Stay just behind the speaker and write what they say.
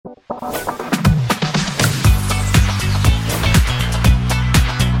Hey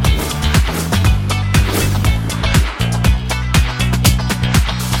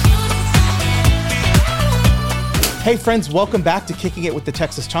friends, welcome back to Kicking It with the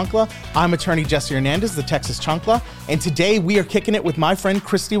Texas Chancla. I'm attorney Jesse Hernandez, the Texas Chancla, and today we are kicking it with my friend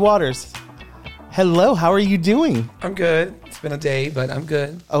Kristi Waters. Hello, how are you doing? I'm good. It's been a day, but I'm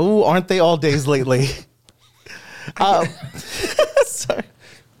good. Oh, aren't they all days lately? Sorry.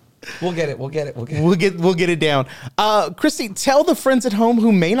 We'll get it. We'll get it down. Kristi, tell the friends at home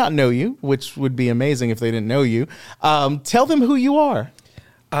who may not know you, which would be amazing if they didn't know you. Tell them who you are.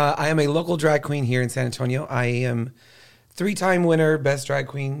 I am a local drag queen here in San Antonio. I am 3-time winner, best drag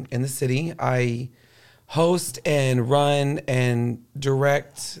queen in the city. I host and run and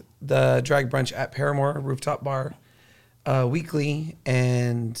direct the drag brunch at Paramore Rooftop Bar weekly.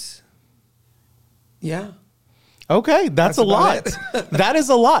 And yeah. Okay, that's a lot. That is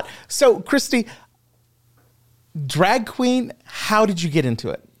a lot. So, Kristi, drag queen, how did you get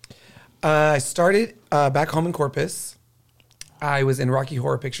into it? I started back home in Corpus. I was in Rocky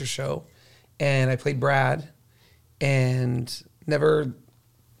Horror Picture Show, and I played Brad, and never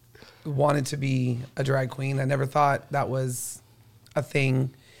wanted to be a drag queen. I never thought that was a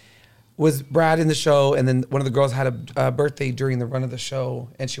thing. Was Brad in the show, and then one of the girls had a birthday during the run of the show,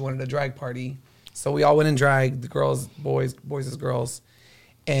 and she wanted a drag party. So we all went and dragged, the girls, boys as girls.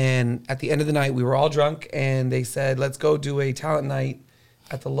 And at the end of the night, we were all drunk, and they said, let's go do a talent night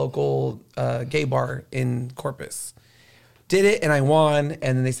at the local gay bar in Corpus. Did it, and I won,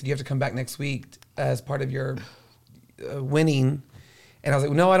 and then they said, you have to come back next week as part of your winning. And I was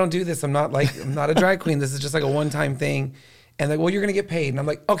like, no, I don't do this. I'm not a drag queen. This is just like a one-time thing. And like, well, you're going to get paid. And I'm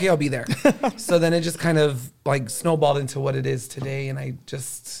like, okay, I'll be there. So then it just kind of like snowballed into what it is today, and I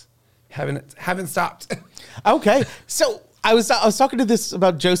just haven't stopped. Okay. So I was talking to this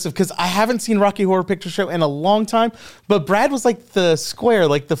about Joseph because I haven't seen Rocky Horror Picture Show in a long time, but Brad was like the square,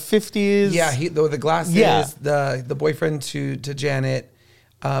 like the 50s. Yeah, the glasses, yeah. the boyfriend to Janet.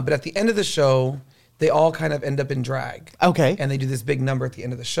 But at the end of the show, they all kind of end up in drag. Okay. And they do this big number at the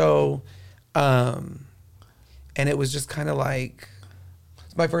end of the show. And it was just kind of like,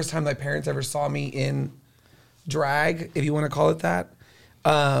 it's my first time my parents ever saw me in drag, if you want to call it that.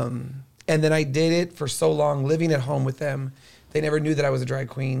 And then I did it for so long, living at home with them. They never knew that I was a drag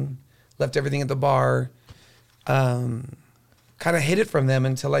queen. Left everything at the bar. Kind of hid it from them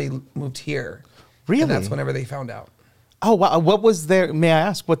until I moved here. Really? And that's whenever they found out. Oh, wow. What was may I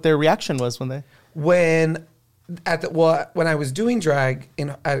ask what their reaction was when they... When I was doing drag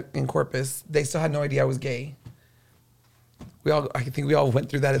in Corpus, they still had no idea I was gay. I think we all went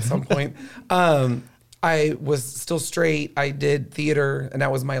through that at some point. I was still straight. I did theater, and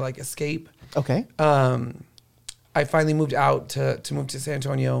that was my like escape. Okay. I finally moved out to move to San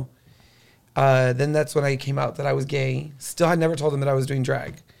Antonio. Then that's when I came out that I was gay. Still had never told them that I was doing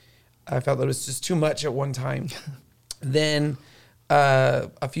drag. I felt that it was just too much at one time. Then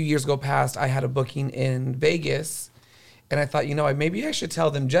a few years ago past, I had a booking in Vegas, and I thought, maybe I should tell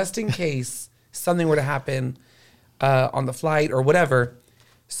them just in case something were to happen on the flight or whatever.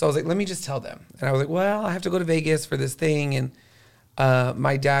 So I was like, let me just tell them. And I was like, well, I have to go to Vegas for this thing. And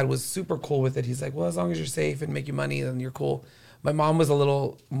my dad was super cool with it. He's like, well, as long as you're safe and making money, then you're cool. My mom was a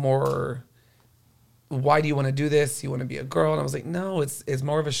little more, why do you want to do this? You want to be a girl? And I was like, no, it's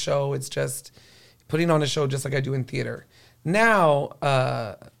more of a show. It's just putting on a show just like I do in theater. Now,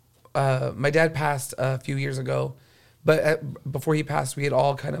 my dad passed a few years ago. But before he passed, we had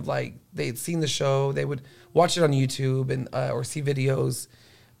all kind of like, they had seen the show. They would watch it on YouTube and or see videos.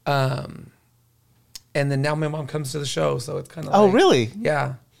 And then now my mom comes to the show, so it's kind of oh, really?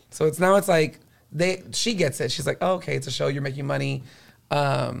 Yeah. So it's like she gets it. She's like, oh, okay, it's a show. You're making money.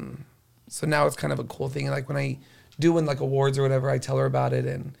 So now it's kind of a cool thing. Like when I do win like awards or whatever, I tell her about it,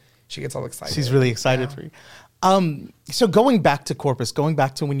 and she gets all excited. She's really excited for you. So going back to Corpus, going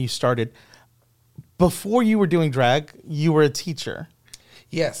back to when you started, before you were doing drag, you were a teacher.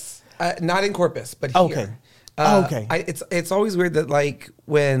 Yes, not in Corpus, but here. Okay. Okay. It's always weird that like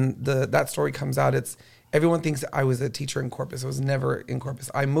when that story comes out, everyone thinks that I was a teacher in Corpus. I was never in Corpus.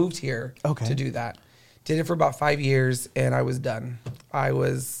 I moved here to do that. Did it for about 5 years, and I was done. I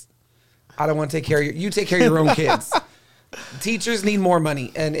don't want to take care of you take care of your own kids. Teachers need more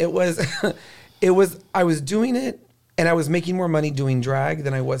money, and I was doing it, and I was making more money doing drag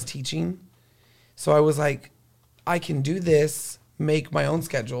than I was teaching. So I was like, I can do this, make my own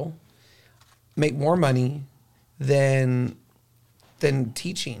schedule, make more money than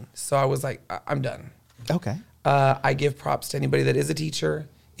teaching. So I was like, I'm done. Okay. I give props to anybody that is a teacher.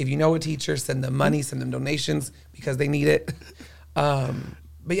 If you know a teacher, send them money, send them donations because they need it.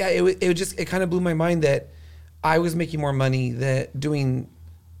 but yeah, it kind of blew my mind that I was making more money that doing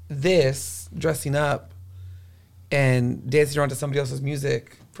this, dressing up and dancing around to somebody else's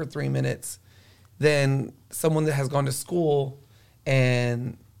music for 3 minutes than someone that has gone to school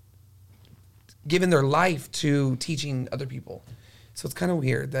and given their life to teaching other people. So it's kind of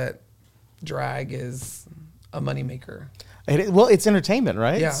weird that drag is a moneymaker. Well, it's entertainment,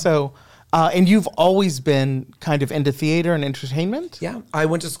 right? Yeah. So, and you've always been kind of into theater and entertainment? Yeah. I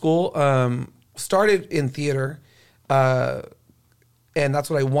went to school, started in theater, and that's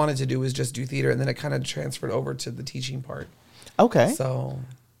what I wanted to do, was just do theater. And then I kind of transferred over to the teaching part. Okay. So,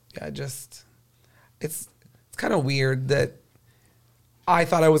 yeah, it's kind of weird that I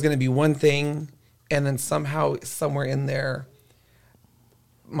thought I was going to be one thing, and then somehow, somewhere in there,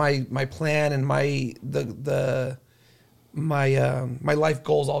 my plan and my life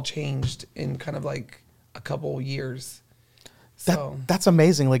goals all changed in kind of like a couple years. So That's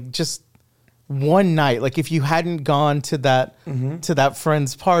amazing. Like, just one night, like if you hadn't gone to that to that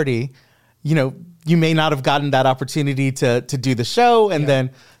friend's party, you may not have gotten that opportunity to do the show, and then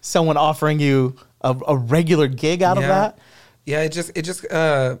someone offering you a regular gig out of that. Yeah, it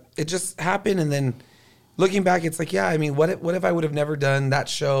just happened, and then looking back, it's like, yeah, I mean, what if I would have never done that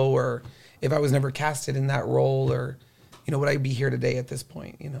show, or if I was never casted in that role, or would I be here today at this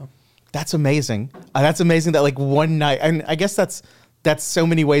point? That's amazing. That's amazing that like one night, and I guess that's so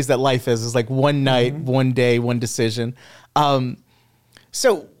many ways that life is like one night, one day, one decision.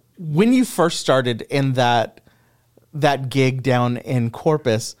 So when you first started in that gig down in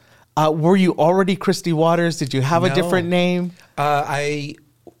Corpus, were you already Kristi Waters? Did you have a different name? I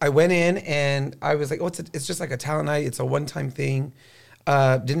went in and I was like, oh, it's just like a talent night. It's a one-time thing.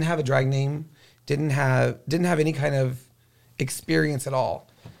 Didn't have a drag name. Didn't have any kind of experience at all.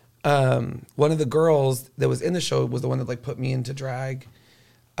 One of the girls that was in the show was the one that like put me into drag.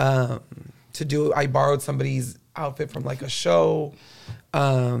 I borrowed somebody's outfit from like a show.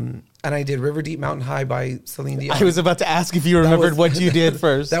 And I did River Deep Mountain High by Celine Dion. I was about to ask if you remembered what you did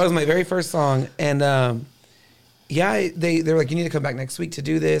first. That was my very first song. And they were like, you need to come back next week to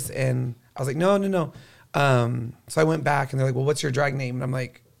do this. And I was like, no. So I went back and they're like, well, what's your drag name? And I'm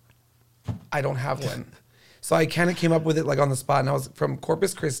like, I don't have one. So I kind of came up with it like on the spot. And I was from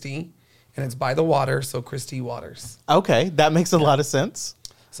Corpus Christi, and it's by the water. So Kristi Waters. Okay. That makes a lot of sense.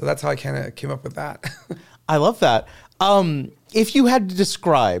 So that's how I kind of came up with that. I love that. If you had to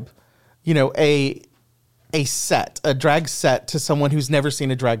describe, a drag set to someone who's never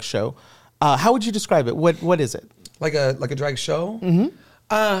seen a drag show, how would you describe it? What is it? Like a drag show? Mm-hmm.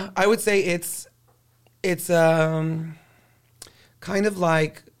 I would say it's kind of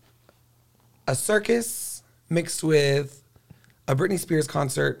like a circus mixed with a Britney Spears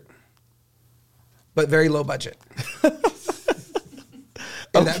concert, but very low budget.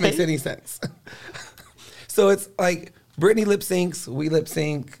 If that makes any sense. So it's like Britney lip syncs, we lip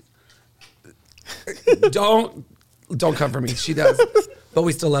sync. Don't come for me. She does, but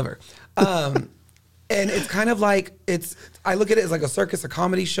we still love her. And it's kind of like I look at it as like a circus, a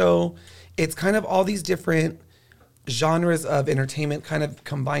comedy show. It's kind of all these different genres of entertainment kind of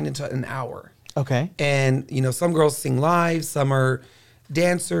combined into an hour. Okay. And some girls sing live, some are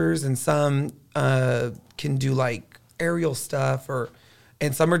dancers, and some can do like aerial stuff,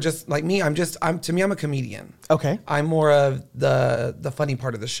 and some are just like me. I'm a comedian. Okay. I'm more of the funny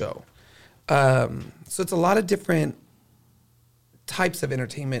part of the show. So it's a lot of different types of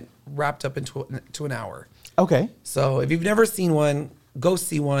entertainment wrapped up into an hour. Okay. So if you've never seen one, go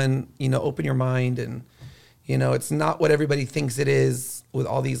see one, open your mind, and, it's not what everybody thinks it is with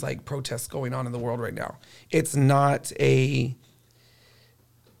all these like protests going on in the world right now. It's not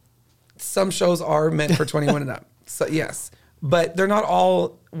some shows are meant for 21 and up. So yes, but they're not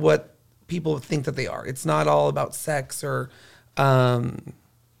all what people think that they are. It's not all about sex or,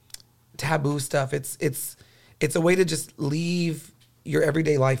 taboo stuff. It's a way to just leave your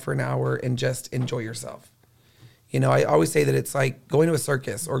everyday life for an hour and just enjoy yourself. I always say that it's like going to a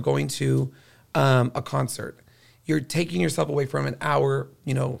circus or going to a concert. You're taking yourself away from an hour,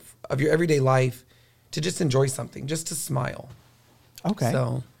 of your everyday life to just enjoy something, just to smile. Okay.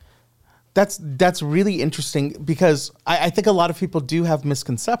 So that's really interesting, because I think a lot of people do have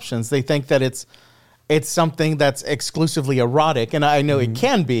misconceptions. They think that it's something that's exclusively erotic, and I know it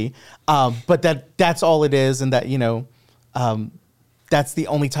can be, but that's all it is, and that that's the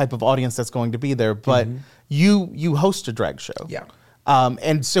only type of audience that's going to be there. But you host a drag show, yeah.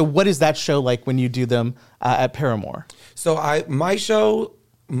 And so what is that show like when you do them at Paramore? So my show,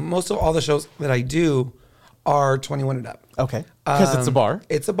 most of all the shows that I do are 21 and up. Okay, because it's a bar.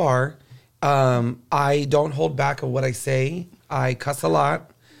 It's a bar. I don't hold back of what I say. I cuss a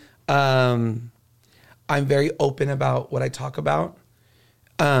lot. I'm very open about what I talk about.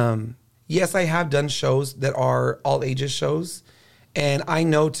 Yes, I have done shows that are all ages shows, and I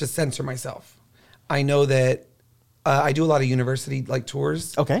know to censor myself. I know that I do a lot of university like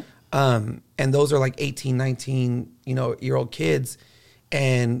tours. Okay. And those are like 18, 19, year old kids.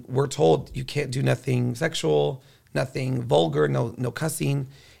 And we're told you can't do nothing sexual, nothing vulgar, no cussing.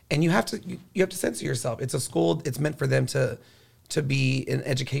 And you have to censor yourself. It's a school. It's meant for them to be an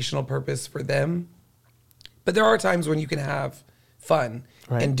educational purpose for them. But there are times when you can have fun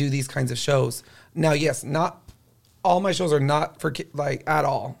and do these kinds of shows. Now, yes, not all my shows are not for at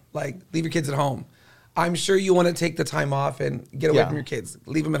all. Like, leave your kids at home. I'm sure you want to take the time off and get away from your kids.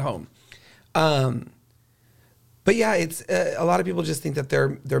 Leave them at home. But yeah, it's a lot of people just think that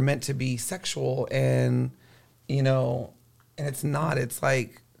they're meant to be sexual, and and it's not. It's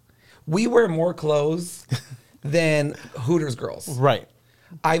like we wear more clothes than Hooters girls. Right.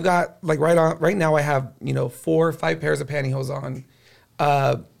 I've got right now I have 4 or 5 pairs of pantyhose on,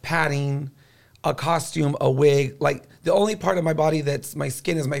 padding, a costume, a wig. Like, the only part of my body that's my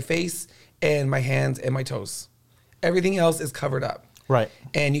skin is my face and my hands and my toes. Everything else is covered up. Right.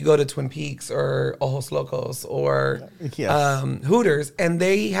 And you go to Twin Peaks or Ojos Locos or Yes. Hooters, and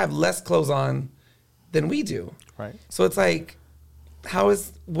they have less clothes on than we do. Right. So it's like,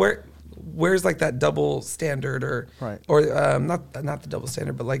 where's like that double standard or not the double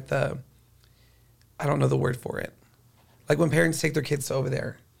standard, but like I don't know the word for it. Like when parents take their kids to over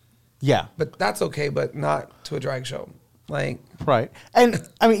there. Yeah. But that's okay, but not to a drag show. Like, right. And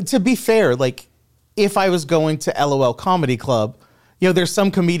I mean, to be fair, like, if I was going to LOL Comedy Club, there's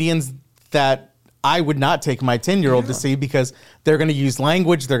some comedians that I would not take my 10-year-old to see because they're going to use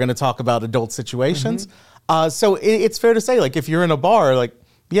language. They're going to talk about adult situations. So it's fair to say, like, if you're in a bar, like,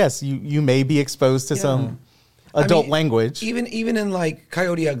 yes, you may be exposed to some adult language. Even in like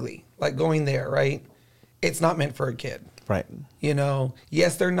Coyote Ugly, like going there, right? It's not meant for a kid. Right.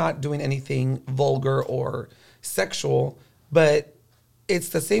 Yes, they're not doing anything vulgar or sexual, but it's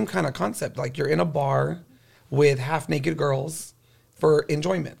the same kind of concept. Like, you're in a bar with half-naked girls for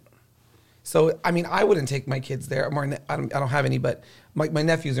enjoyment. So, I mean, I wouldn't take my kids there. I don't have any, but my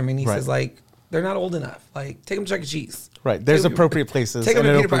nephews or my nieces, like, they're not old enough. Like, take them to Chuck E. Cheese. Right. There's appropriate places and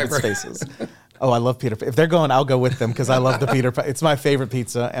inappropriate spaces. Oh, I love Peter. If they're going, I'll go with them because I love the Peter. It's my favorite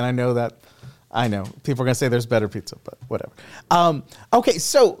pizza, and I know people are gonna say there's better pizza, but whatever. Okay,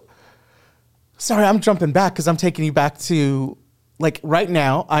 so sorry, I'm jumping back because I'm taking you back to, like, right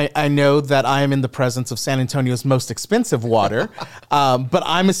now. I know that I am in the presence of San Antonio's most expensive water, but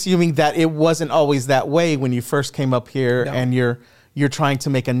I'm assuming that it wasn't always that way when you first came up here, and you're trying to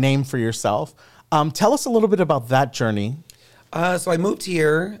make a name for yourself. Tell us a little bit about that journey. So I moved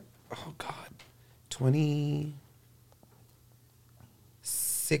here. Oh God,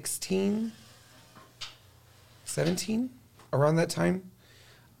 2016, 17, around that time.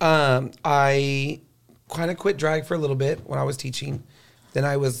 I kind of quit drag for a little bit when I was teaching. Then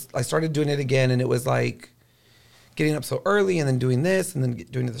I started doing it again, and it was like getting up so early and then doing this and then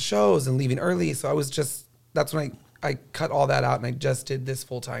doing the shows and leaving early. So that's when I cut all that out and I just did this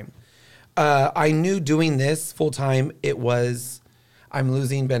full time. I knew doing this full time, I'm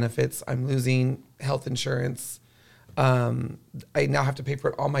losing benefits. I'm losing health insurance. I now have to pay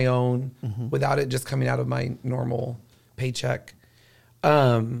for it on my own without it just coming out of my normal paycheck.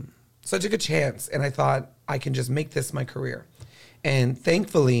 So I took a chance, and I thought I can just make this my career. And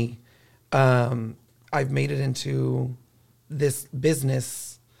thankfully, I've made it into this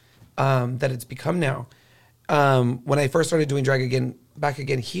business that it's become now. When I first started doing drag back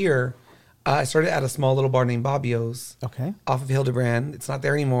again here, I started at a small little bar named Bobbio's off of Hildebrand. It's not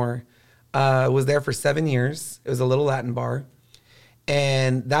there anymore. I was there for 7 years. It was a little Latin bar.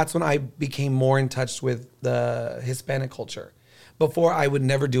 And that's when I became more in touch with the Hispanic culture. Before, I would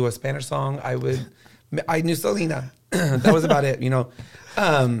never do a Spanish song. I knew Selena. That was about it,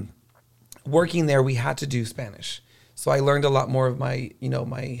 Working there, we had to do Spanish. So I learned a lot more of my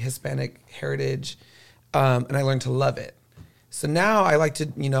Hispanic heritage, and I learned to love it. So now I like to,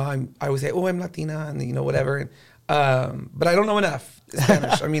 I always say, oh, I'm Latina, and whatever. But I don't know enough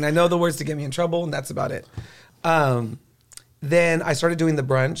Spanish. I mean, I know the words to get me in trouble, and that's about it. Then I started doing the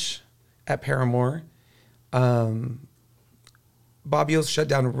brunch at Paramore. Bobbio's shut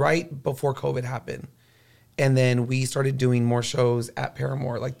down right before COVID happened. And then we started doing more shows at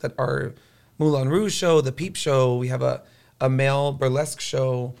Paramore, like our Moulin Rouge show, the Peep show. We have a male burlesque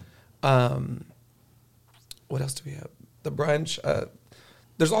show. What else do we have? The brunch.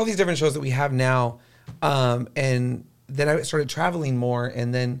 There's all these different shows that we have now. And then I started traveling more.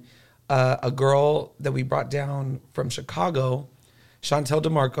 And then a girl that we brought down from Chicago, Chantel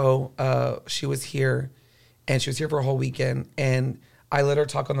DeMarco, she was here, and she was here for a whole weekend, and I let her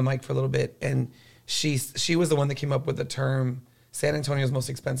talk on the mic for a little bit, and she was the one that came up with the term San Antonio's most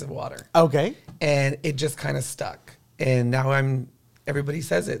expensive water. Okay. And it just kind of stuck. And now everybody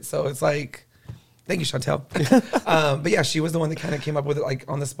says it. So it's like, thank you, Chantel. But yeah, she was the one that kind of came up with it like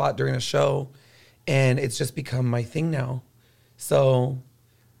on the spot during a show. And it's just become my thing now. So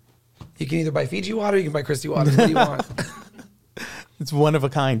you can either buy Fiji water or you can buy Kristi Waters. What do you want? It's one of a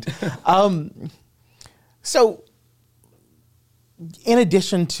kind. So in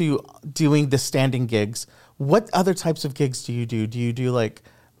addition to doing the standing gigs, what other types of gigs do you do? Do you do like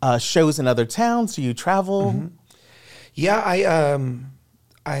shows in other towns? Do you travel? Mm-hmm. Yeah,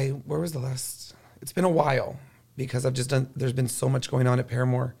 where was the last? It's been a while because there's been so much going on at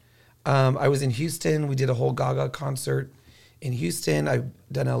Paramore. I was in Houston. We did a whole Gaga concert in Houston. I've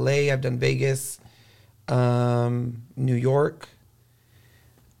done LA. I've done Vegas, New York.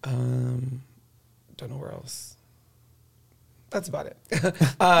 Don't know where else. That's about it.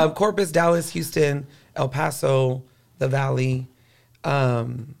 Corpus, Dallas, Houston, El Paso, the Valley.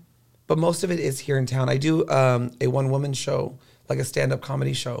 But most of it is here in town. I do a one-woman show, like a stand-up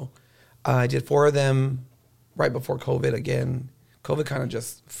comedy show. I did 4 of them right before COVID again. COVID kind of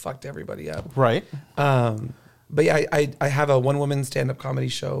just fucked everybody up. Right. But yeah, I have a one-woman stand-up comedy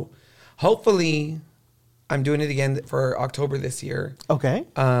show. Hopefully, I'm doing it again for October this year. Okay.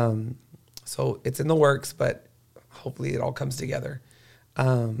 So it's in the works, but hopefully it all comes together.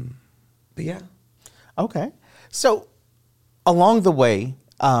 But yeah. Okay. So along the way,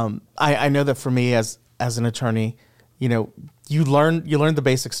 I know that for me as an attorney, you know, you learn the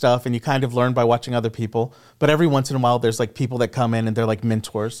basic stuff and you kind of learn by watching other people. But every once in a while, there's like people that come in and they're like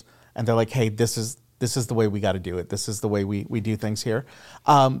mentors and they're like, hey, this is the way we got to do it. This is the way we do things here.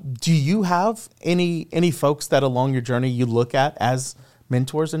 Do you have any folks that along your journey you look at as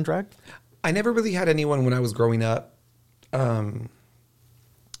mentors in drag? I never really had anyone when I was growing up that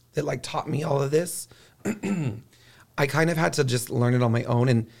like taught me all of this. I kind of had to just learn it on my own.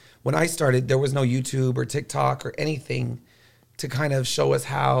 And when I started, there was no YouTube or TikTok or anything to kind of show us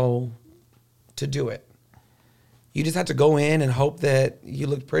how to do it. You just had to go in and hope that you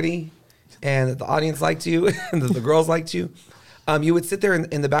looked pretty and that the audience liked you and that the girls liked you. You would sit there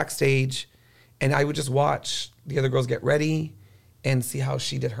in the backstage and I would just watch the other girls get ready and see how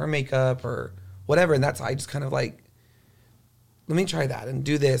she did her makeup or whatever. And that's how I just kind of like, let me try that and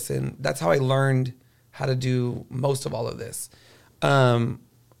do this. And that's how I learned how to do most of all of this.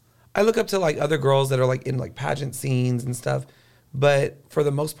 I look up to like other girls that are like in like pageant scenes and stuff, but for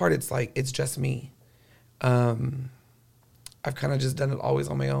the most part, it's just me. I've kind of just done it always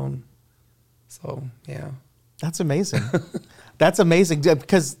on my own. So yeah. That's amazing. That's amazing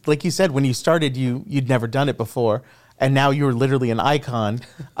because like you said, when you started, you'd never done it before. And now you're literally an icon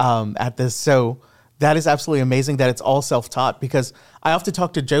at this. So that is absolutely amazing that it's all self-taught, because I often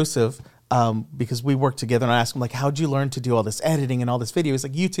talk to Joseph because we work together, and I ask him, like, how'd you learn to do all this editing and all this video? He's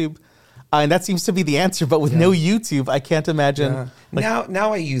like, YouTube. And that seems to be the answer. But with no YouTube, I can't imagine. Yeah. Like,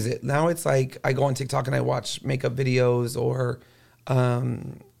 now I use it. Now it's like I go on TikTok and I watch makeup videos or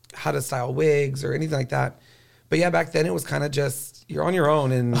how to style wigs or anything like that. But yeah, back then it was kind of just you're on your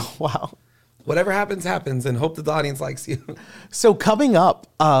own and wow. Whatever happens, happens, and hope that the audience likes you. So coming up,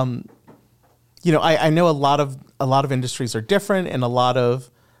 you know, I know a lot of industries are different, and a lot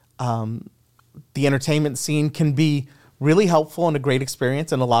of the entertainment scene can be really helpful and a great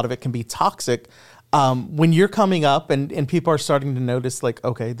experience, and a lot of it can be toxic. When you're coming up and people are starting to notice, like,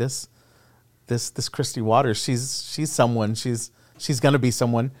 okay, this Kristi Waters, she's someone, she's gonna be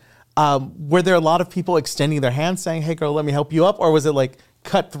someone. Were there a lot of people extending their hand saying, hey girl, let me help you up? Or was it like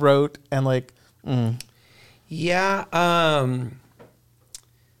cutthroat and like, Yeah.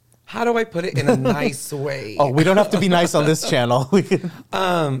 How do I put it in a nice way? Oh, we don't have to be nice on this channel.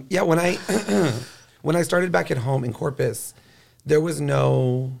 Yeah, when I when I started back at home in Corpus, there was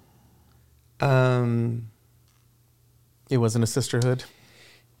no it wasn't a sisterhood.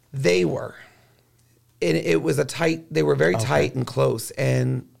 They were. It was they were very tight and close,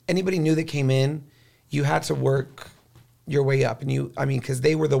 and anybody new that came in, you had to work your way up, and because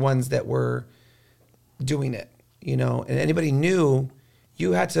they were the ones that were doing it, you know, and anybody new,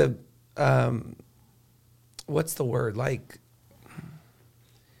 you had to, what's the word? Like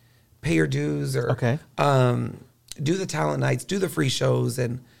pay your dues or, do the talent nights, do the free shows,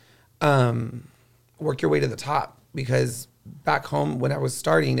 and, work your way to the top, because back home when I was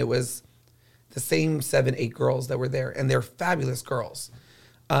starting, it was the same 7-8 girls that were there, and they're fabulous girls.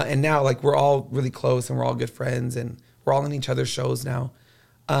 And now like we're all really close and we're all good friends and we're all in each other's shows now.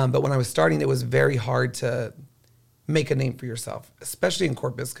 But when I was starting, it was very hard to make a name for yourself, especially in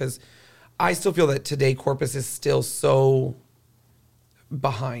Corpus, because I still feel that today Corpus is still so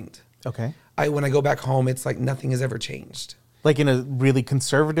behind. Okay. When I go back home, it's like nothing has ever changed. Like in a really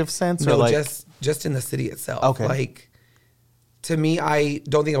conservative sense? No, or like... just in the city itself. Okay. Like, to me, I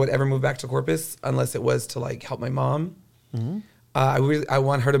don't think I would ever move back to Corpus unless it was to like help my mom. Mm-hmm. I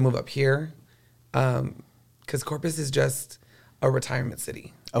want her to move up here because Corpus is just a retirement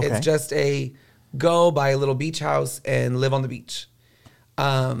city. Okay. It's just a go buy a little beach house and live on the beach.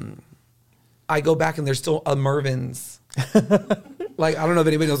 I go back and there's still a Mervyn's. Like, I don't know if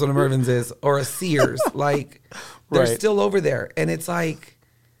anybody knows what a Mervyn's is, or a Sears. Like, they're still over there. And it's like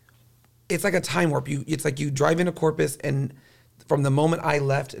a time warp. It's like you drive into Corpus, and from the moment I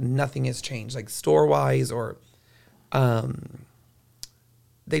left, nothing has changed. Like, store-wise, or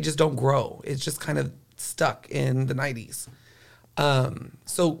they just don't grow. It's just kind of stuck in the 90s.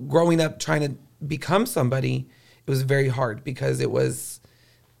 So growing up, trying to become somebody, it was very hard because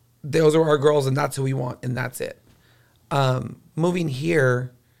those are our girls and that's who we want and that's it. Moving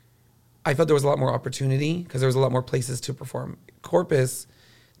here, I felt there was a lot more opportunity because there was a lot more places to perform. Corpus,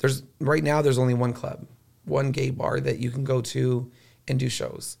 right now there's only one club, one gay bar that you can go to and do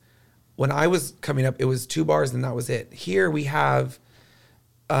shows. When I was coming up, it was 2 bars and that was it. Here we have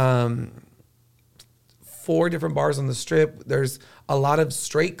 4 different bars on the Strip. There's a lot of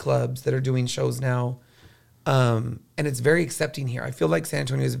straight clubs that are doing shows now. And it's very accepting here. I feel like San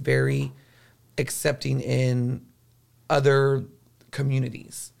Antonio is very accepting in other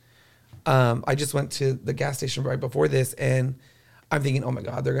communities. I just went to the gas station right before this and I'm thinking, oh my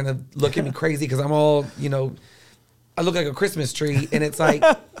God, they're going to look at me crazy because I'm all, I look like a Christmas tree. And it's like,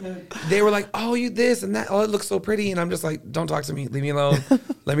 they were like, oh, you this and that. Oh, it looks so pretty. And I'm just like, don't talk to me. Leave me alone.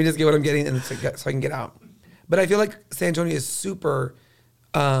 Let me just get what I'm getting and so I can get out. But I feel like San Antonio is super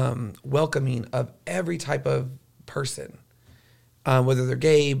welcoming of every type of person, whether they're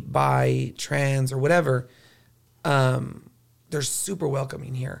gay, bi, trans, or whatever. They're super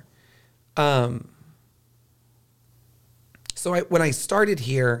welcoming here. So when I started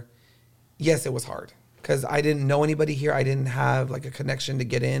here, yes, it was hard because I didn't know anybody here. I didn't have like a connection to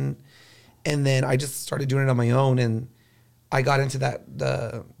get in. And then I just started doing it on my own. And I got into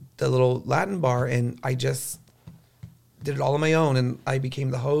the little Latin bar and I just did it all on my own. And I became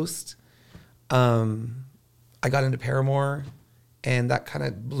the host. I got into Paramore and that kind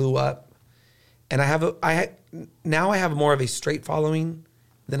of blew up. And now I have more of a straight following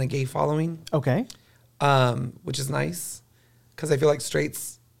than a gay following. Okay. Which is nice because I feel like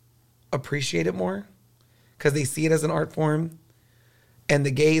straights appreciate it more because they see it as an art form. And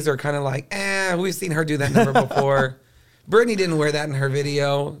the gays are kind of like, we've seen her do that number before. Brittany didn't wear that in her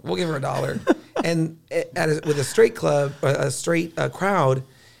video. We'll give her $1. And with a straight club, a straight crowd,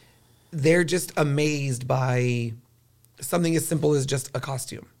 they're just amazed by something as simple as just a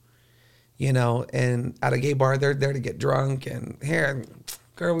costume. And at a gay bar, they're there to get drunk and here,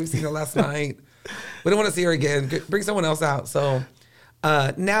 girl, we've seen her last night. We don't want to see her again. Bring someone else out. So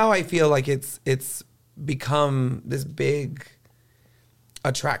now I feel like it's become this big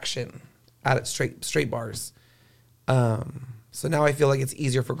attraction at straight bars. So now I feel like it's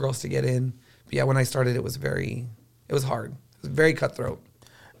easier for girls to get in. But yeah, when I started, it was hard. It was very cutthroat.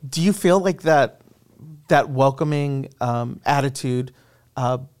 Do you feel like that welcoming attitude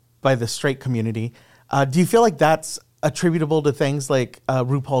by the straight community, do you feel like that's attributable to things like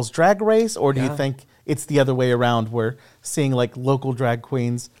RuPaul's Drag Race, or do you think it's the other way around where seeing like local drag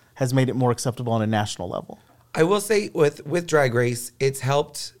queens has made it more acceptable on a national level? I will say with Drag Race, it's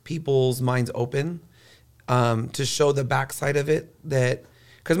helped people's minds open to show the backside of it. That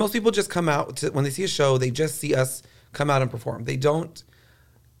because most people just come out when they see a show, they just see us come out and perform. They don't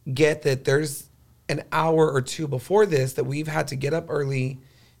get that there's an hour or 2 before this that we've had to get up early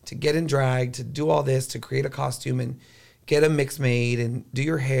to get in drag, to do all this, to create a costume and get a mix made and do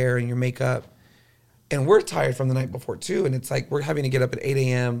your hair and your makeup. And we're tired from the night before too. And it's like, we're having to get up at 8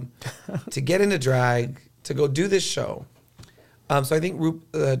 a.m. to get into drag, to go do this show. So I think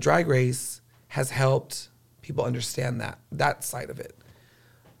Drag Race has helped people understand that side of it.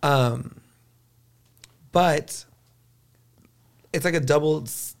 But it's like a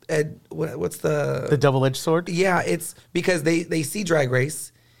what's the double-edged sword? Yeah, it's because they see Drag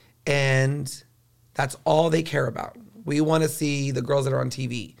Race and that's all they care about. We want to see the girls that are on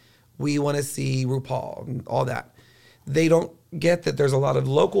TV. We want to see RuPaul and all that. They don't get that there's a lot of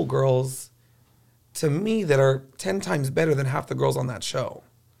local girls, to me, that are 10 times better than half the girls on that show,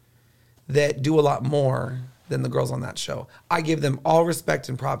 that do a lot more than the girls on that show. I give them all respect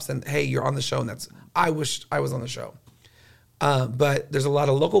and props and, hey, you're on the show, and I wish I was on the show. But there's a lot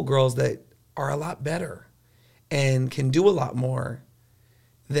of local girls that are a lot better. and can do a lot more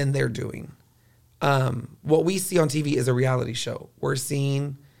than they're doing. What we see on TV is a reality show. We're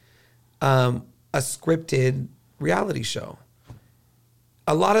seeing a scripted reality show.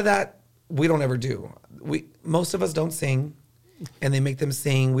 A lot of that we don't ever do. Most of us don't sing, and they make them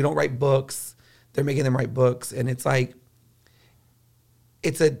sing. We don't write books. They're making them write books, and it's like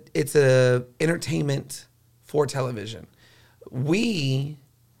it's a entertainment for television.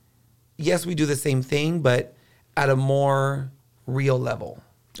 Yes, we do the same thing, but at a more real level.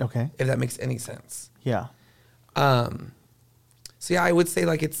 Okay. If that makes any sense. Yeah. So yeah, I would say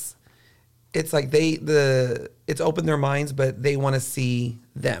like it's like it's opened their minds, but they want to see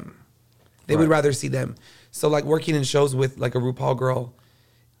them. They would rather see them. So like working in shows with like a RuPaul girl,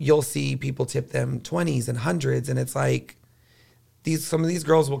 you'll see people tip them 20s and 100s, and it's like some of these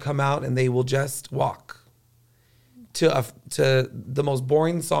girls will come out and they will just walk to the most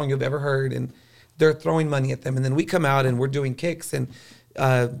boring song you've ever heard, and they're throwing money at them. And then we come out and we're doing kicks and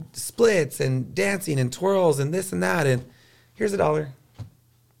splits and dancing and twirls and this and that, and here's $1.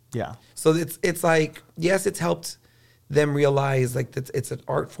 Yeah. So it's like, yes, it's helped them realize like that it's an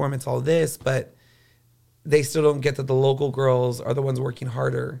art form, it's all this, but they still don't get that the local girls are the ones working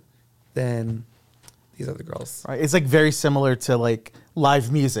harder than these other girls. Right. It's like very similar to like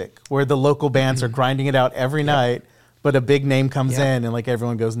live music, where the local bands are grinding it out every night, but a big name comes in and like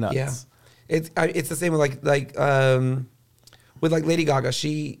everyone goes nuts. Yeah, it's the same with with Lady Gaga.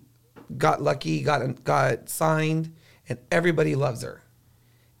 She got lucky, got signed, and everybody loves her,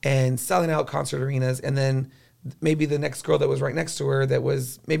 and selling out concert arenas. And then maybe the next girl that was right next to her that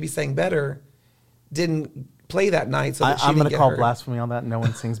was maybe sang better didn't play that night. So that I'm going to call her. blasphemy on that. No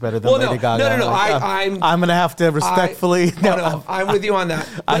one sings better than Lady Gaga. No. Like, I'm going to have to respectfully. I'm with you on that.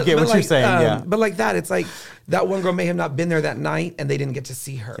 I get what you're saying. Yeah. But like that, it's like that one girl may have not been there that night, and they didn't get to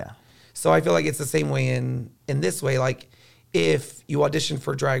see her. Yeah. So I feel like it's the same way in this way. Like if you audition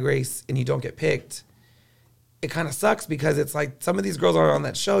for Drag Race and you don't get picked, it kind of sucks, because it's like some of these girls are on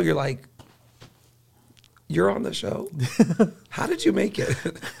that show. You're like, you're on the show. How did you make it?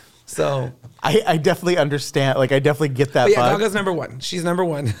 So I definitely understand. Like I definitely get that. But yeah, vibe. Gaga's number one. She's number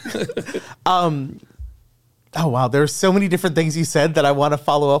one. Oh wow, there's so many different things you said that I want to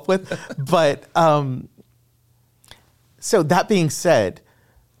follow up with, but so that being said,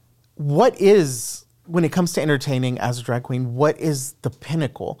 what is, when it comes to entertaining as a drag queen, what is the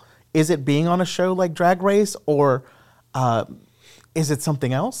pinnacle? Is it being on a show like Drag Race, or is it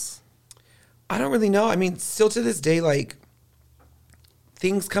something else? I don't really know. I mean, still to this day, like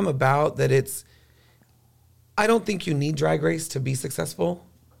things come about that I don't think you need Drag Race to be successful.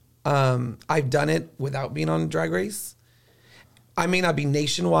 I've done it without being on Drag Race. I may not be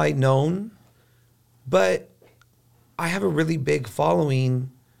nationwide known, but I have a really big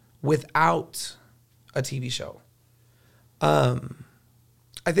following without a TV show.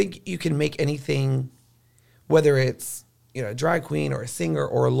 I think you can make anything, whether it's a drag queen or a singer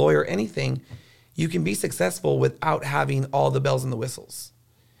or a lawyer, anything, you can be successful without having all the bells and the whistles.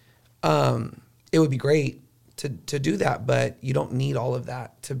 It would be great to do that, but you don't need all of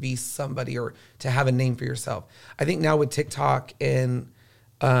that to be somebody or to have a name for yourself. I think now with TikTok and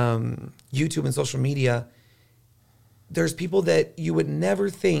YouTube and social media, there's people that you would never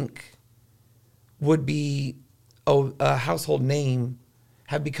think would be a household name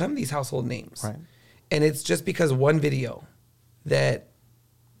have become these household names. Right. And it's just because one video that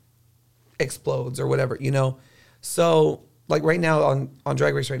explodes or whatever, So like right now on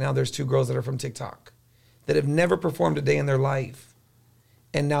Drag Race right now, there's 2 girls that are from TikTok that have never performed a day in their life.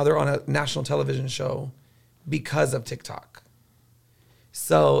 And now they're on a national television show because of TikTok.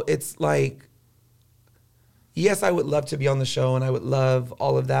 So it's like, yes, I would love to be on the show and I would love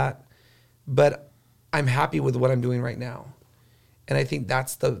all of that, but I'm happy with what I'm doing right now. And I think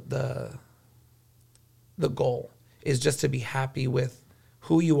that's the goal, is just to be happy with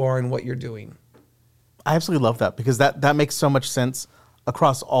who you are and what you're doing. I absolutely love that, because that makes so much sense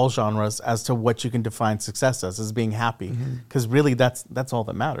across all genres as to what you can define success as being happy. Because really that's all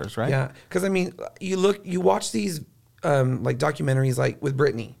that matters, right? Yeah. Because I mean, you watch these like documentaries, like with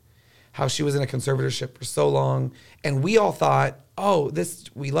Britney, how she was in a conservatorship for so long, and we all thought, oh,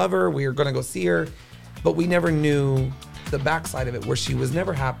 we love her, we're gonna go see her, but we never knew the backside of it, where she was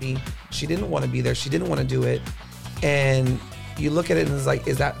never happy, she didn't want to be there, she didn't want to do it, and you look at it and it's like,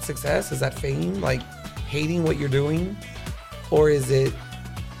 is that success? Is that fame? Like hating what you're doing? Or is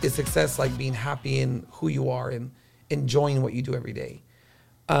success like being happy in who you are and enjoying what you do every day?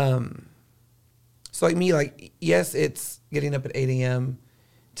 So like me, like, yes, it's getting up at 8 a.m.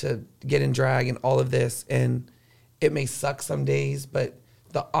 to get in drag and all of this, and it may suck some days, but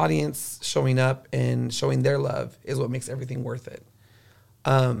the audience showing up and showing their love is what makes everything worth it.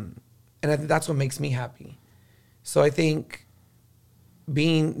 And I think that's what makes me happy. So I think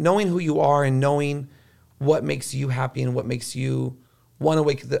knowing who you are and knowing what makes you happy and what makes you want to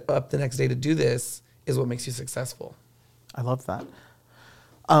wake up the next day to do this is what makes you successful. I love that.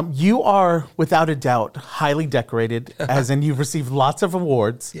 You are, without a doubt, highly decorated, as in you've received lots of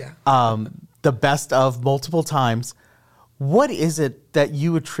awards. Yeah. The best of multiple times. What is it that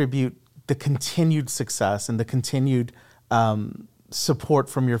you attribute the continued success and the continued support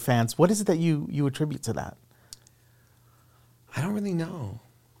from your fans? What is it that you attribute to that? I don't really know.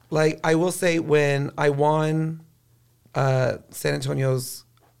 Like, I will say when I won San Antonio's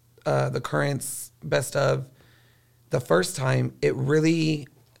the Currents Best of the first time, it was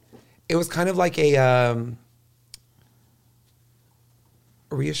kind of like a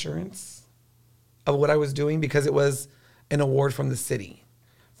reassurance of what I was doing, because it was an award from the city,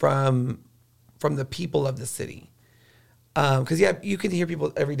 from the people of the city. Because you can hear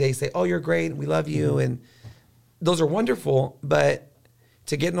people every day say, "Oh, you're great, we love you," and those are wonderful. But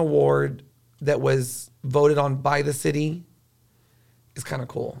to get an award that was voted on by the city is kind of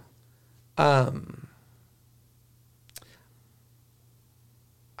cool. I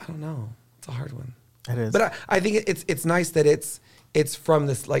don't know. It's a hard one. It is. But I think it's nice that it's from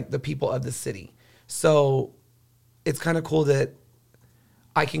this, like, the people of the city. So it's kind of cool that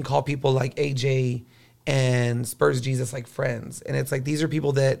I can call people like AJ and Spurs Jesus like friends. And it's like, these are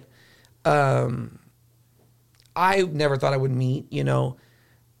people that I never thought I would meet, And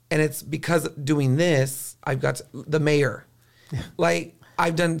it's because doing this, I've got the mayor. Yeah. Like,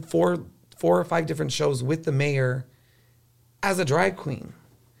 I've done four or five different shows with the mayor as a drag queen.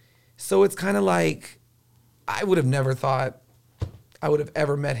 So it's kind of like, I would have never thought I would have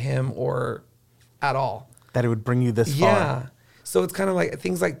ever met him or at all. That it would bring you this far. Yeah. So it's kind of like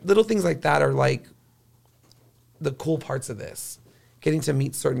little things like that are like the cool parts of this. Getting to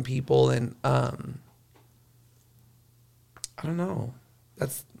meet certain people and I don't know.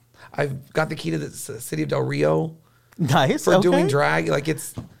 I've got the key to the city of Del Rio. Nice. For doing drag. You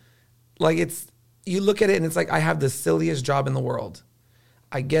look at it and it's like, I have the silliest job in the world.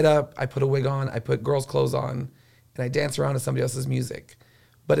 I get up, I put a wig on, I put girls' clothes on, and I dance around to somebody else's music.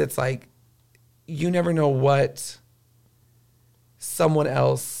 But it's like, you never know what someone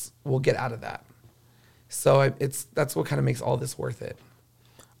else will get out of that. So that's what kind of makes all this worth it.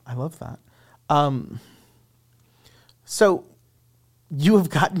 I love that. So you have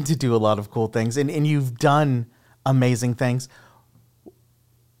gotten to do a lot of cool things, and you've done amazing things.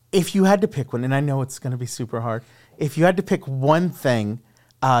 If you had to pick one, and I know it's going to be super hard, if you had to pick one thing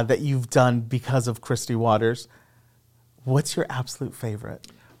that you've done because of Kristi Waters, what's your absolute favorite?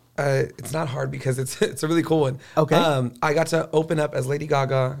 It's not hard because it's a really cool one. Okay. I got to open up as Lady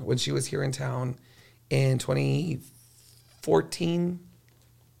Gaga when she was here in town in 2014.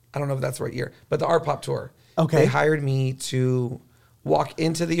 I don't know if that's the right year, but the Art Pop Tour. Okay. They hired me to walk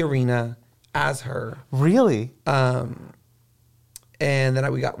into the arena as her. Really? And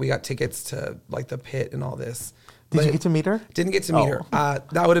then we got tickets to like the pit and all this. Did you get to meet her? Didn't get to meet her.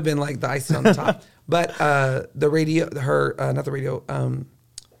 That would have been like the icing on the top. But the radio, not the radio.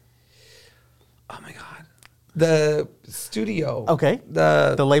 Oh my God, the studio. Okay.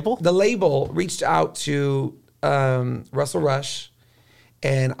 The label. The label reached out to Russell Rush,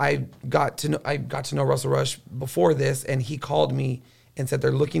 and I got to know Russell Rush before this, and he called me and said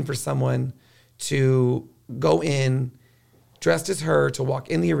they're looking for someone to go in dressed as her to walk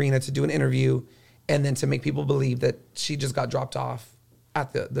in the arena to do an interview, and then to make people believe that she just got dropped off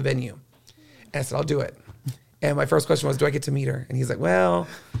at the venue. And I said, I'll do it. And my first question was, do I get to meet her? And he's like, well,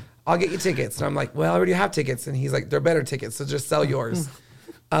 I'll get you tickets. And I'm like, well, I already have tickets. And he's like, they're better tickets, so just sell yours.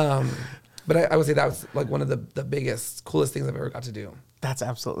 But I would say that was like one of the biggest, coolest things I've ever got to do. That's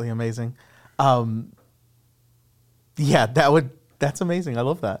absolutely amazing. Yeah, that's amazing. I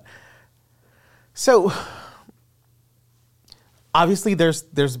love that. So obviously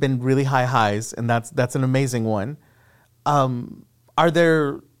there's been really high highs, and that's an amazing one. Have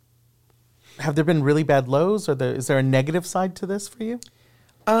there been really bad lows? Is there a negative side to this for you?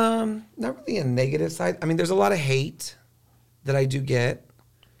 Not really a negative side. I mean, there's a lot of hate that I do get.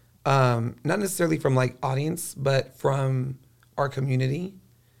 Not necessarily from like audience, but from our community.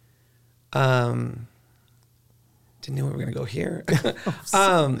 Didn't know we were gonna go here.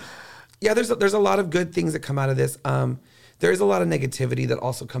 Yeah, there's a lot of good things that come out of this. There is a lot of negativity that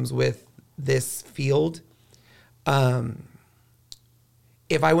also comes with this field.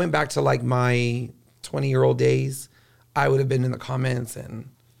 If I went back to like my 20-year-old days, I would have been in the comments and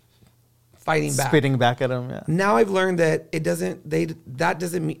fighting back, spitting back at them. Yeah. Now I've learned that that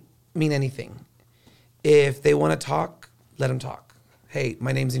doesn't mean anything. If they want to talk, let them talk. Hey,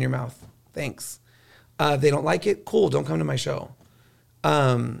 my name's in your mouth. Thanks. If they don't like it, cool. Don't come to my show.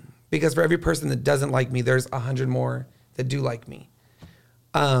 Because for every person that doesn't like me, there's 100 more that do like me.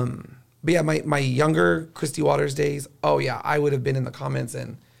 But yeah, my younger Kristi Waters days, oh yeah, I would have been in the comments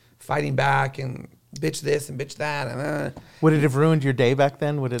and fighting back and bitch this and bitch that. And, Would it have ruined your day back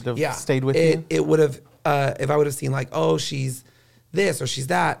then? Would it have stayed with you? It would have, if I would have seen like, oh, she's this or she's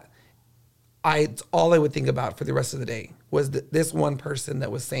that, all I would think about for the rest of the day was this one person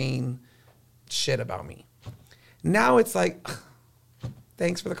that was saying shit about me. Now it's like,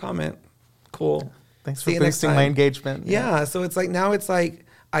 thanks for the comment. Cool. Thanks for boosting my engagement. Yeah. So it's like, now it's like,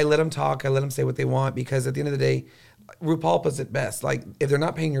 I let them talk. I let them say what they want because at the end of the day, RuPaul puts it best. Like, if they're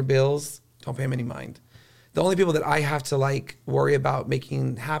not paying your bills, don't pay them any mind. The only people that I have to like worry about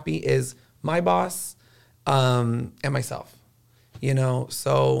making happy is my boss and myself. You know,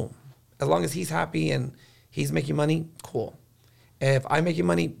 so as long as he's happy and he's making money, cool. If I'm making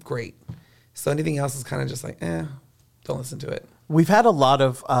money, great. So anything else is kind of just like, don't listen to it. We've had a lot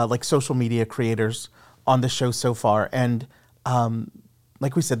of like social media creators on the show so far, and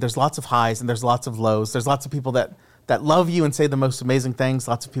like we said, there's lots of highs and there's lots of lows. There's lots of people that love you and say the most amazing things,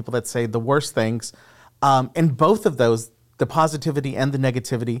 lots of people that say the worst things. And both of those, the positivity and the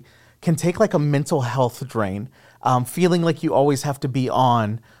negativity, can take like a mental health drain. Feeling like you always have to be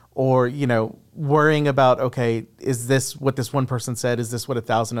on, or, you know, worrying about, okay, is this what this one person said? Is this what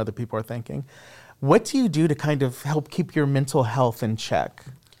 1,000 other people are thinking? What do you do to kind of help keep your mental health in check?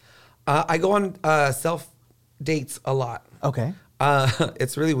 I go on self dates a lot. Okay.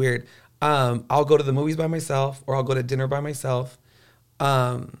 It's really weird. I'll go to the movies by myself, or I'll go to dinner by myself,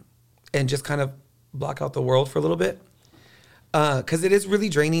 and just kind of block out the world for a little bit. Because it is really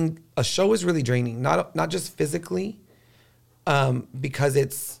draining. A show is really draining, not just physically,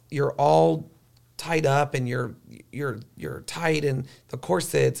 because you're all tied up and you're tight in the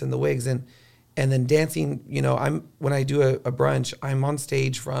corsets and the wigs and then dancing. You know, when I do a brunch, I'm on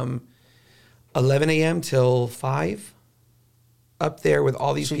stage from 11 a.m. till 5, up there with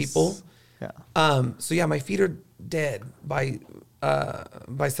all these people. Yeah. So yeah, my feet are dead by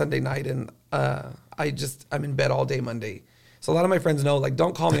Sunday night, and I'm in bed all day Monday. So a lot of my friends know, like,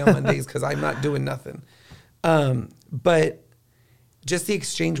 don't call me on Mondays because I'm not doing nothing. But just the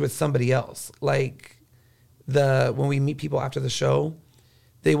exchange with somebody else, like when we meet people after the show,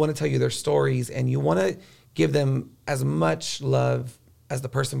 they want to tell you their stories, and you want to give them as much love as the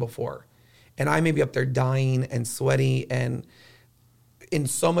person before. And I may be up there dying and sweaty and in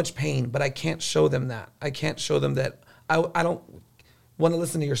so much pain, but I can't show them that. I can't show them that I don't want to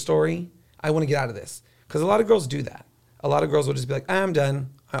listen to your story. I want to get out of this. Because a lot of girls do that. A lot of girls will just be like, I'm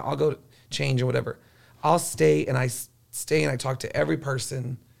done. I'll go change or whatever. I'll stay and I talk to every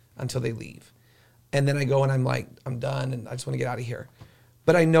person until they leave. And then I go and I'm like, I'm done and I just want to get out of here.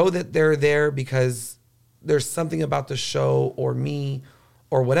 But I know that they're there because there's something about the show or me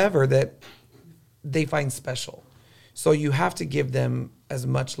or whatever that they find special. So you have to give them as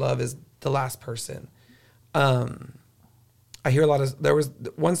much love as the last person. I hear there was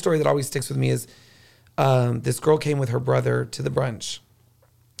one story that always sticks with me is this girl came with her brother to the brunch,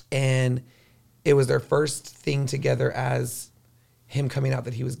 and it was their first thing together as him coming out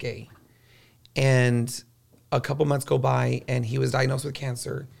that he was gay. And a couple months go by and he was diagnosed with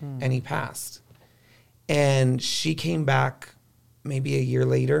cancer and he passed. And she came back maybe a year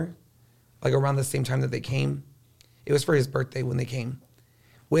later, like around the same time that they came. It was for his birthday when they came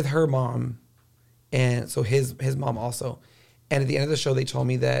with her mom. And so his mom also. And at the end of the show, they told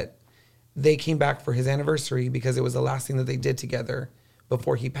me that they came back for his anniversary because it was the last thing that they did together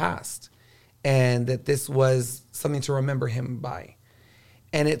before he passed. And that this was something to remember him by.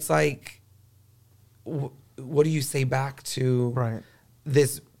 And it's like, what do you say back to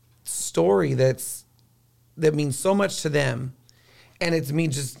this story that means so much to them? And it's me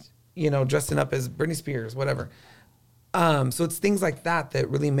just, dressing up as Britney Spears, whatever. So it's things like that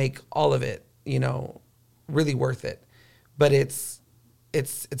really make all of it, really worth it. But it's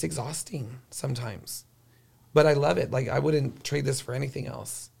exhausting sometimes. But I love it. Like, I wouldn't trade this for anything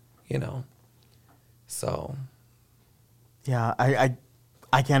else, So. Yeah,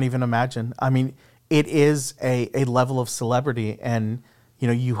 I can't even imagine. I mean, it is a level of celebrity, and,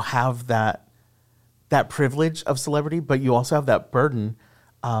 you have that privilege of celebrity, but you also have that burden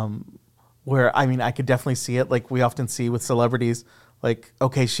where, I could definitely see it. Like we often see with celebrities, like,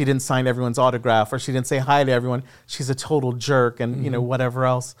 okay, she didn't sign everyone's autograph or she didn't say hi to everyone. She's a total jerk and, whatever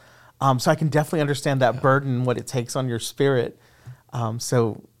else. So I can definitely understand that burden, what it takes on your spirit.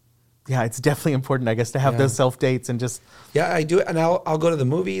 So Yeah, it's definitely important, I guess, to have Yeah. those self dates and just. Yeah, I do it, and I'll go to the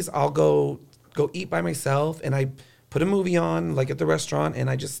movies. I'll go eat by myself, and I put a movie on, like at the restaurant, and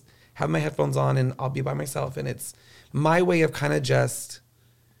I just have my headphones on, and I'll be by myself, and it's my way of kind of just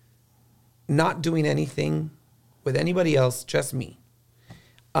not doing anything with anybody else, just me.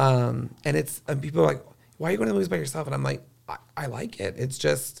 And people are like, "Why are you going to the movies by yourself?" And I'm like, I like it.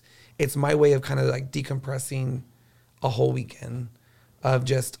 It's my way of kind of like decompressing a whole weekend of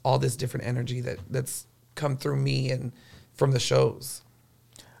just all this different energy that's come through me and from the shows.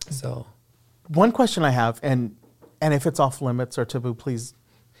 So, One question I have, and if it's off limits or taboo, please.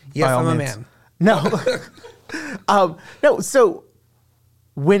 yes, by all I'm a means. man. No, no. So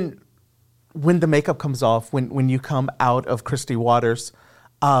when the makeup comes off, when you come out of Kristi Waters,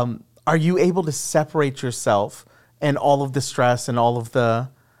 are you able to separate yourself and all of the stress and all of the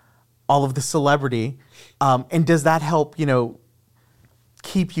celebrity, and does that help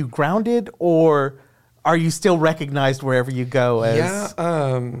keep you grounded, or are you still recognized wherever you go?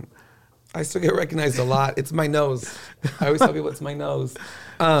 I still get recognized a lot. It's my nose. I always tell people it's my nose.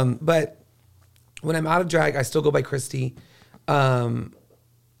 But when I'm out of drag, I still go by Kristi.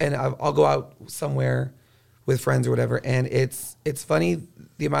 And I'll go out somewhere with friends or whatever. And it's funny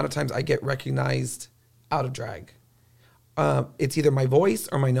the amount of times I get recognized out of drag. It's either my voice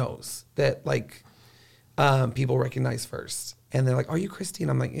or my nose that people recognize first. And they're like, "Are you Kristi?" And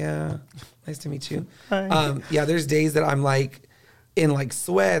I'm like, "Yeah, nice to meet you." Yeah, there's days that I'm like in like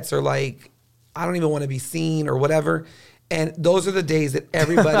sweats or like I don't even want to be seen or whatever. And those are the days that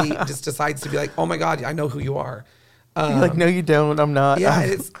everybody just decides to be like, "Oh my God, I know who you are." You're like, "No, you don't. I'm not." Yeah,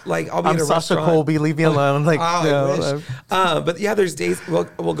 it's like I'll be I'm at a Sasha restaurant. Colby. Leave me alone. Like, I no. wish. But yeah, there's days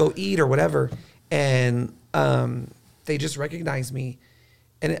we'll go eat or whatever, and they just recognize me,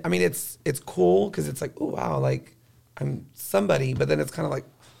 and it's cool because it's like, oh wow, like I'm somebody, but then it's kind of like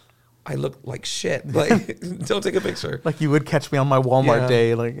I look like shit. Like, don't take a picture. Like you would catch me on my Walmart Yeah.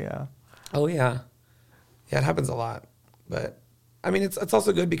 day. Like, yeah. Oh yeah, yeah, it happens a lot, but it's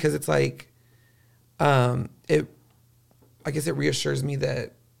also good because it's like, it. I guess it reassures me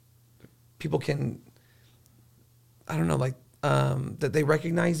that people can, I don't know, like that they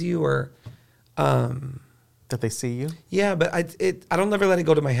recognize you or That they see you. yeah, but I don't ever let it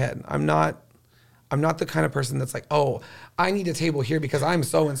go to my head. I'm not the kind of person that's like, "Oh, I need a table here because I'm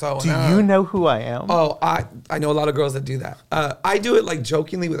so and so." Do you know who I am? Oh, I know a lot of girls that do that. I do it like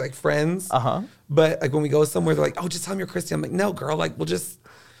jokingly with like friends. But like when we go somewhere, they're like, "Oh, just tell them you're Kristi." I'm like, "No, girl. Like we'll just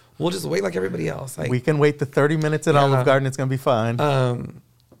wait like everybody else." Like We can wait the 30 minutes at Yeah. Olive Garden. It's gonna be fine.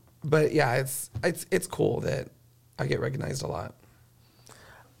 But yeah, it's cool that I get recognized a lot.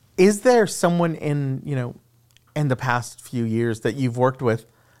 Is there someone in the past few years that you've worked with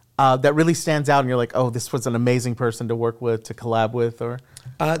that really stands out, and you're like, "Oh, this was an amazing person to work with, to collab with," or?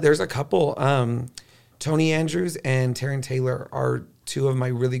 There's a couple. Tony Andrews and Taryn Taylor are two of my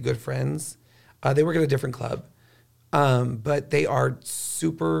really good friends. They work at a different club, but they are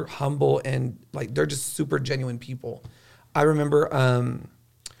super humble and like they're just super genuine people. I remember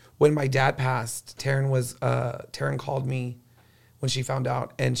when my dad passed, Taryn called me when she found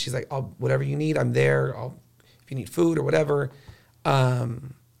out, and she's like, "Whatever you need, I'm there. If you need food or whatever."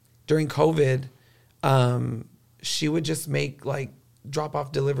 During COVID, she would just make like drop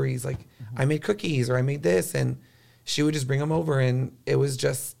off deliveries. Like I made cookies or I made this, and she would just bring them over, and it was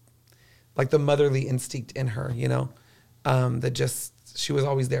just like the motherly instinct in her, that just she was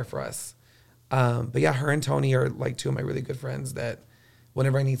always there for us. But yeah, her and Tony are like two of my really good friends that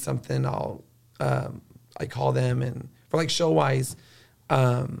whenever I need something, I call them, and for like show wise,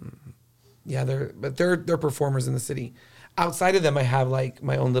 yeah, they're performers in the city. Outside of them, I have like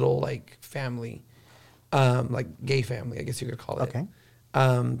my own little like family, like gay family, I guess you could call it. Okay.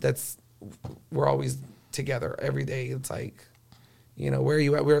 We're always together every day. It's like, where are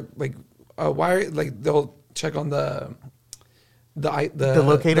you at? We're like, why are like they'll check on the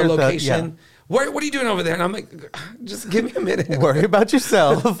locator, the location. yeah. What are you doing over there? And I'm like, just give me a minute. Worry about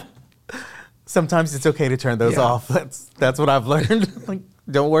yourself. Sometimes it's okay to turn those Yeah. off. That's what I've learned. Like,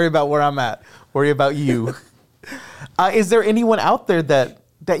 don't worry about where I'm at. Worry about you. Is there anyone out there that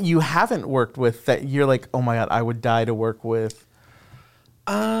you haven't worked with that you're like, "Oh my God, I would die to work with"?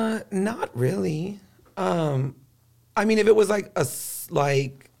 Not really. If it was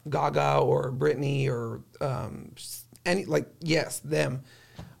like Gaga or Britney or any yes, them.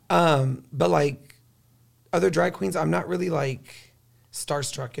 But like other drag queens, I'm not really like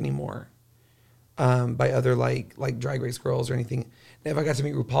starstruck anymore. By other like Drag Race girls or anything. And if I got to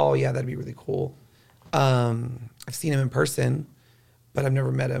meet RuPaul, yeah, that'd be really cool. I've seen him in person, but I've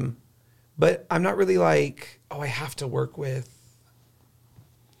never met him. But I'm not really like, oh, I have to work with.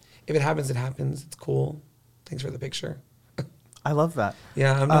 if it happens, it happens. It's cool. Thanks for the picture. I love that.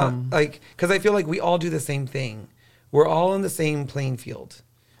 Yeah, I'm not because I feel like we all do the same thing. We're all on the same playing field.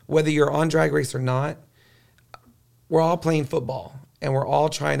 Whether you're on Drag Race or not, we're all playing football and we're all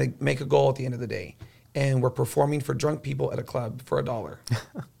trying to make a goal at the end of the day. And we're performing for drunk people at a club for $1.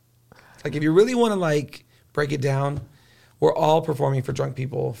 Like if you really want to like break it down, we're all performing for drunk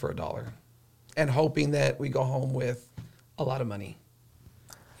people for $1 and hoping that we go home with a lot of money.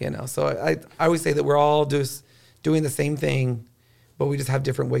 You know, so I always say that we're all just doing the same thing, but we just have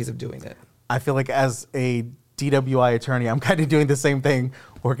different ways of doing it. I feel like as a DWI attorney, I'm kind of doing the same thing,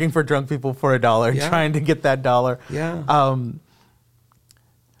 working for drunk people for $1, trying to get that dollar. Yeah.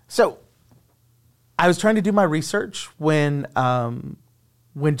 So I was trying to do my research when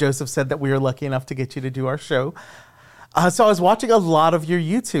Joseph said that we were lucky enough to get you to do our show. So I was watching a lot of your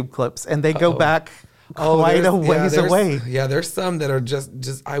YouTube clips, and they go back quite a ways away. Yeah, there's some that are just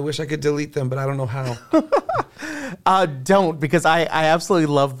I wish I could delete them, but I don't know how. Don't, because I absolutely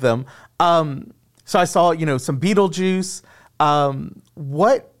love them. So I saw, some Beetlejuice.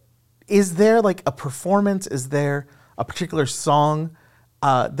 What is there like a performance? Is there a particular song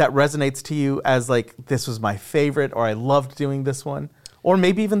that resonates to you as like, this was my favorite, or I loved doing this one? Or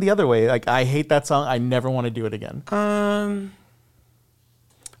maybe even the other way, like I hate that song, I never want to do it again.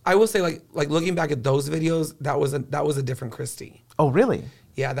 I will say like looking back at those videos, that was a different Kristi. Oh, really?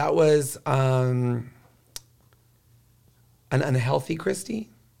 Yeah, that was an unhealthy Kristi,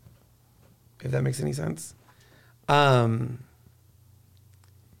 if that makes any sense. It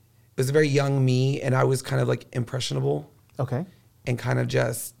was a very young me, and I was kind of like impressionable. Okay. And kind of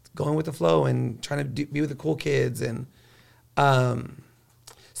just going with the flow and trying to be with the cool kids. And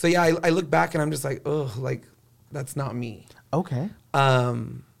so, yeah, I look back and I'm just like, oh, like, that's not me. Okay.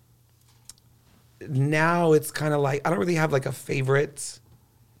 Now it's kind of like, I don't really have like a favorite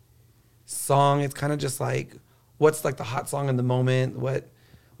song. It's kind of just like, what's like the hot song in the moment, what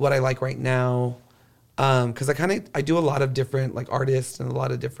I like right now. Because I do a lot of different like artists and a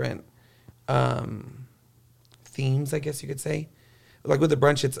lot of different themes, I guess you could say. Like with the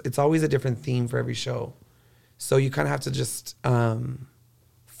brunch, it's always a different theme for every show. So you kind of have to just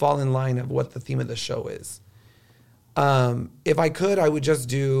fall in line of what the theme of the show is. If I could, I would just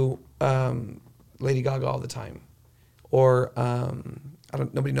do Lady Gaga all the time. Or,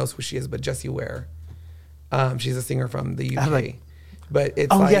 nobody knows who she is, but Jessie Ware. She's a singer from the UK. But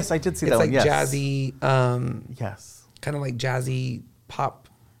it's yes, I did see that one. It's like yes. jazzy, yes, kind of like jazzy pop,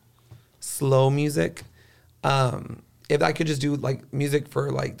 slow music. If I could just do like music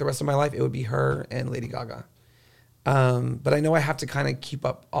for like the rest of my life, it would be her and Lady Gaga. But I know I have to kind of keep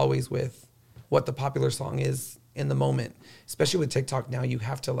up always with what the popular song is in the moment. Especially with TikTok now, you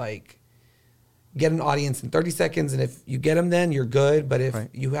have to like get an audience in 30 seconds. And if you get them then, you're good. But if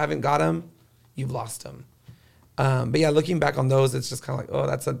you haven't got them, you've lost them. But yeah, looking back on those, it's just kind of like, oh,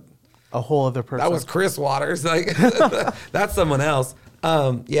 that's a whole other person. That was Kristi Waters. Like, that's someone else.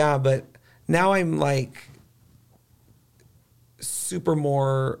 Yeah, but now I'm like super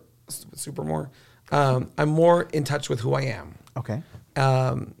more. I'm more in touch with who I am. Okay.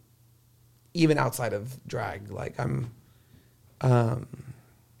 Even outside of drag, like I'm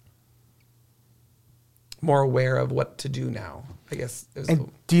more aware of what to do now, I guess.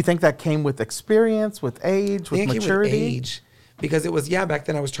 And do you think that came with experience, with age, with maturity? Came with age, because it was, back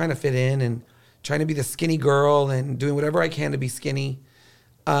then I was trying to fit in and trying to be the skinny girl and doing whatever I can to be skinny.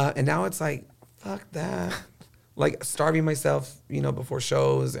 And now it's like, fuck that. Like starving myself, before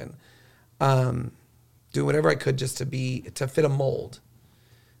shows and doing whatever I could just to fit a mold.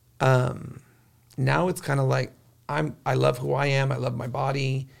 Now it's kind of like, I love who I am. I love my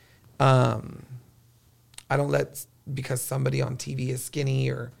body. I don't let, because somebody on TV is skinny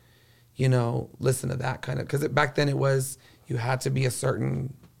or, listen to that kind of, because back then it was, you had to be a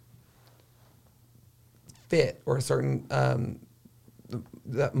certain fit or a certain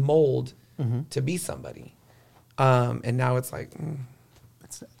that mold to be somebody. And now it's like,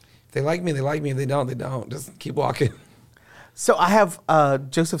 if they like me, they like me. If they don't, they don't. Just keep walking. So I have,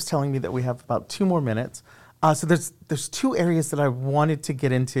 Joseph's telling me that we have about 2 more minutes. So there's 2 areas that I wanted to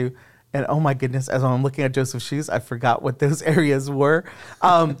get into. And oh my goodness, as I'm looking at Joseph's shoes, I forgot what those areas were.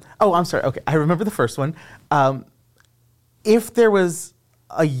 I'm sorry. Okay, I remember the first one. If there was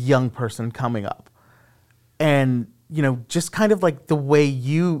a young person coming up and, just kind of like the way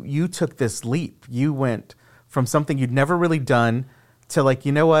you took this leap, you went from something you'd never really done to like,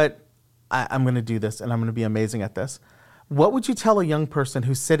 you know what, I'm going to do this and I'm going to be amazing at this. What would you tell a young person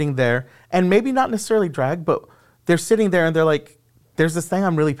who's sitting there and maybe not necessarily drag, but they're sitting there and they're like, there's this thing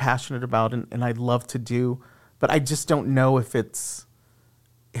I'm really passionate about and I'd love to do, but I just don't know if it's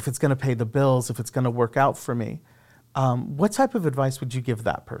if it's going to pay the bills, if it's going to work out for me. What type of advice would you give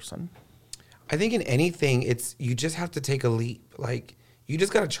that person? I think in anything, you just have to take a leap. Like, you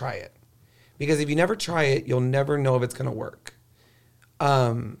just got to try it. Because if you never try it, you'll never know if it's going to work.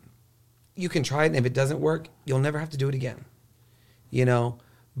 You can try it, and if it doesn't work, you'll never have to do it again. You know?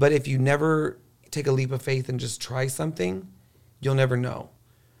 But if you never take a leap of faith and just try something, you'll never know.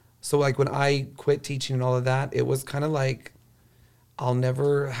 So, like, when I quit teaching and all of that, it was kind of like, I'll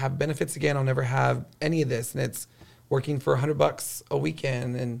never have benefits again. I'll never have any of this. And it's working for $100 a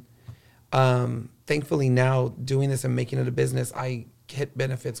weekend. And thankfully now doing this and making it a business, I get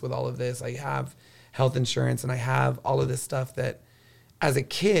benefits with all of this. I have health insurance and I have all of this stuff that as a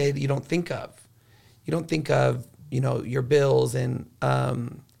kid, you don't think of. You don't think of, your bills and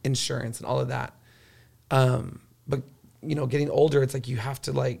insurance and all of that. But, getting older, it's like you have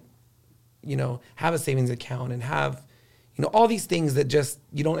to have a savings account and have, all these things that just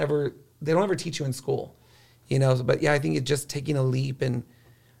they don't ever teach you in school, But yeah, I think it's just taking a leap and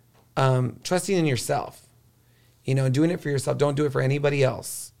trusting in yourself, doing it for yourself. Don't do it for anybody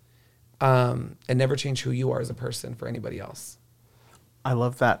else, and never change who you are as a person for anybody else. I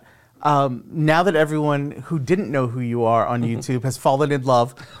love that. Now that everyone who didn't know who you are on YouTube has fallen in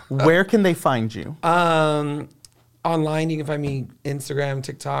love, where can they find you? Online, you can find me Instagram,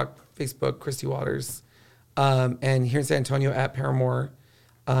 TikTok, Facebook, Kristi Waters. And here in San Antonio at Paramore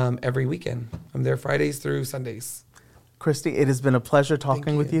every weekend. I'm there Fridays through Sundays. Kristi, it has been a pleasure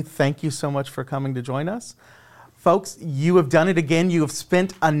talking with you. Thank you so much for coming to join us. Folks, you have done it again. You have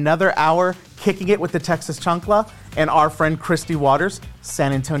spent another hour kicking it with the Texas Chancla and our friend Kristi Waters,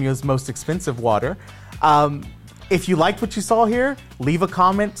 San Antonio's most expensive water. If you liked what you saw here, leave a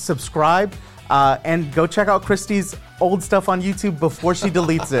comment, subscribe, and go check out Kristi's old stuff on YouTube before she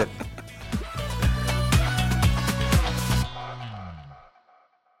deletes it.